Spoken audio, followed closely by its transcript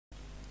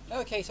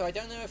Okay, so I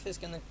don't know if this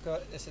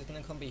is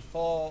gonna come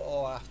before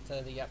or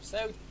after the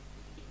episode,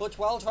 but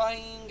while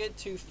trying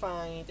to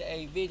find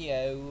a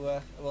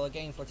video, well,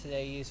 again for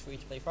today's Free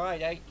to Play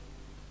Friday,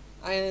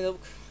 I ended up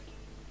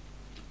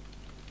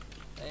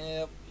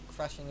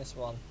crashing this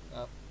one.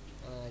 Oh,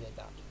 and I did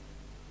that.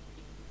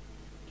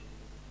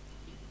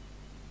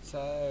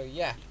 So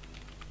yeah.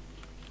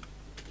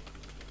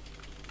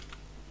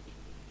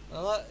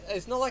 Well,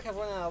 it's not like I've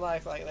run out of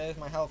life. Like, there's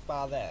my health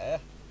bar there.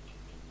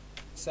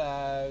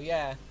 So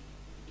yeah,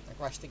 I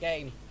crashed the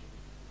game.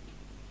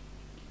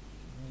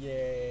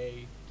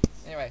 Yay!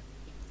 Anyway,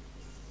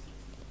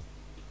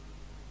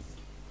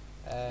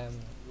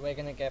 we're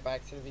gonna get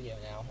back to the video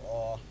now,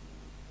 or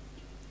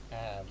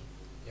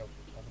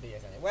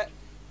videos anyway.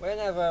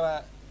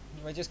 Whenever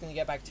we're just gonna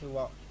get back to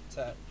what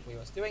we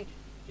was doing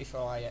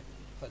before I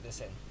put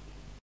this in.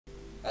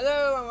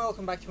 Hello and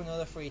welcome back to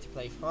another Free to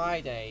Play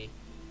Friday.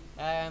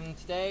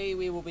 Today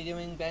we will be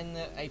doing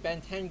a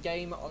Ben 10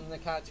 game on the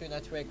Cartoon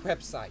Network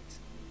website.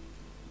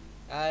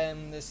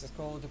 This is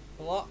called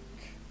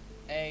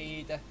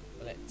blockade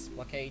blitz.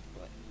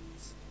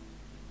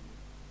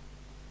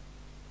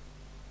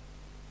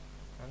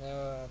 I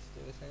know how to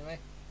do this anyway.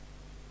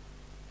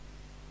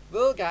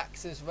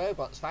 Vilgax's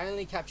robots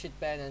finally captured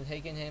Ben and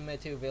taken him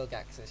to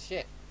Vilgax's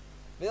ship.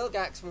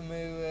 Vilgax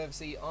removes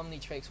the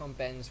Omnitrix from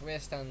Ben's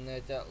wrist and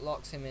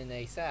locks him in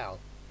a cell.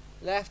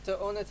 Left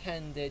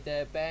unattended,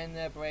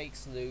 Ben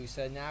breaks loose.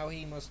 Now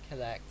he must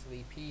collect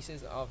the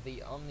pieces of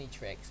the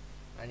Omnitrix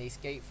and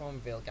escape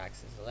from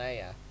Vilgax's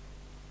lair.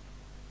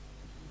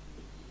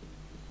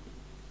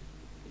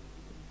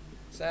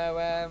 So,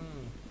 I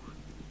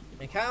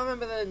can't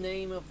remember the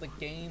name of the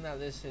game that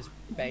this is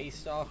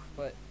based off,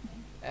 but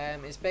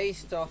it's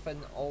based off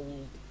an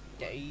old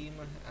game,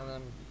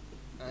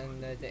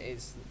 and it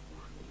is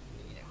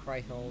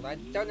quite old. I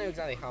don't know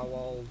exactly how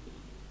old,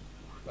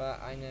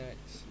 but I know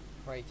it's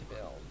quite a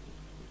bit old.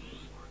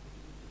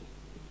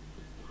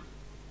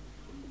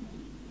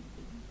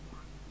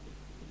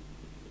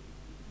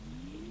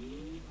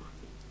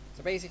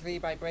 So basically,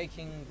 by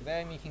breaking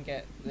them, you can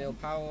get little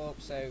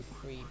power-ups, so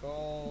 3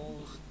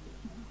 balls.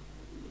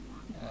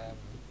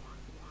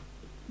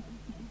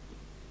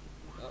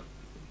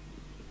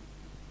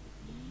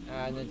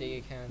 And then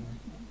you can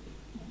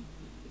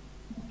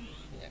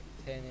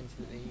turn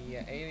into the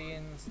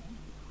aliens.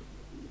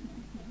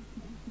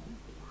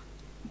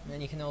 And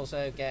then you can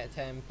also get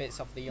bits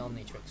of the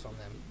Omnitrix from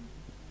them.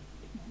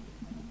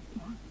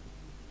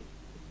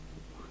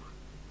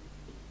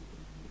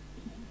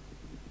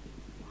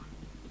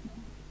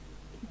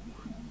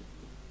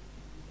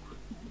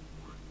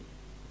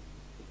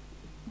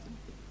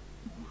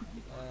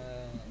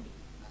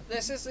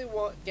 This is the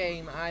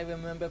game I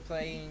remember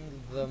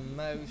playing the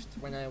most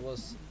when I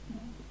was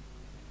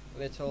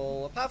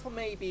little, apart from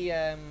maybe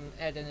Ed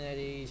and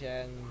Eddie's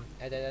Ed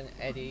and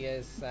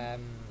Eddie's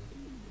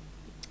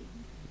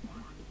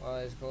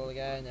what is it called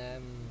again?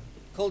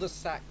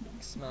 Cul-de-sac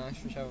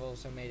Smash, which I've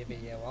also made a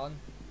video on.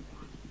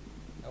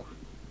 Oh.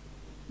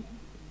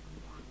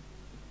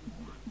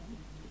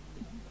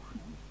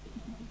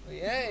 But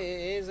yeah,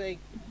 it is a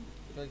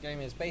good game.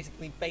 It's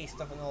basically based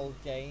off an old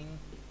game,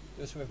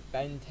 just with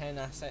Ben 10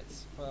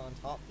 assets put on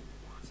top.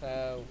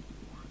 So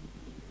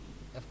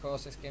of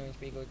course it's going to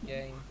be a good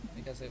game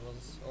because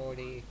it's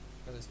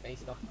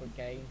based off a good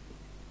game.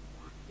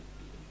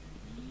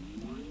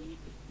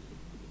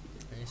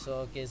 And it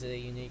sort of gives it a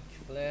unique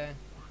flair,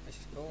 which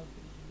is cool.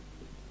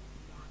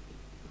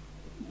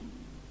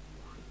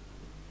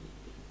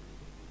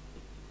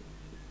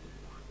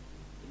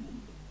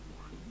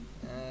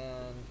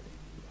 And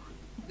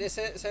this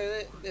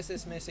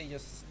is mostly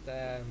just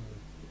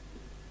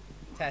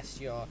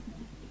test your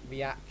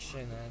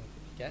reaction, and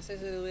I guess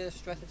it's a little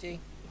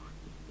strategy.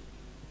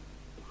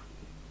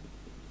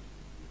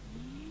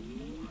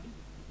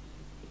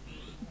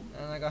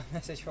 And I got a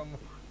message from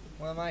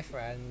one of my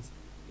friends,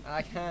 and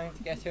I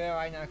can't get to it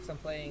right now because I'm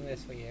playing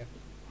this for you.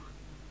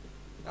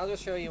 I'll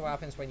just show you what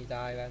happens when you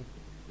die then.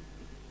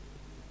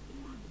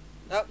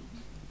 Nope.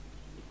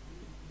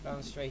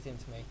 Going straight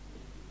into me.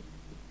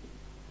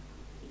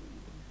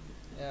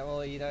 Yeah,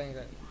 well, you don't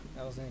exactly,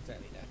 that wasn't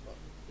exactly death, but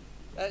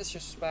let's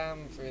just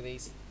spam through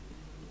these.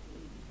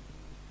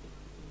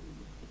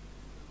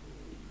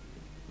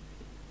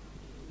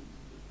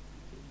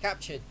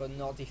 Captured but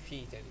not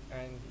defeated,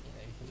 and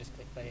you can just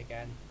click play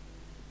again.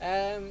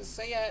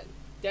 So yeah,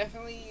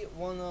 definitely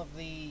one of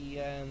the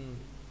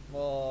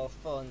more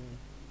fun,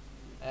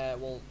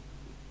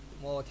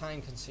 more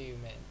time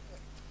consuming.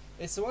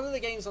 It's one of the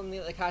games on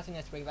the Cartoon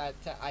Network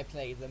that I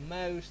play the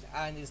most,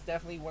 and is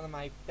definitely one of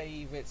my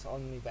favourites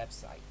on the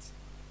website.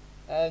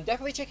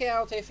 Definitely check it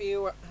out if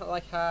you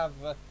have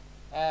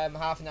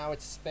half an hour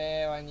to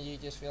spare and you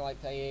just feel like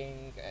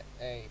playing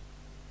a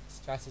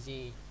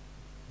strategy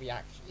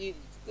reaction.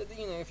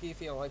 If you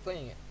feel like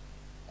playing it.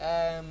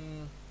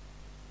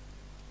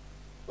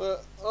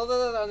 But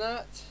other than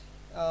that,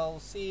 I'll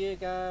see you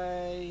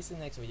guys in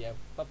the next video.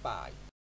 Bye bye.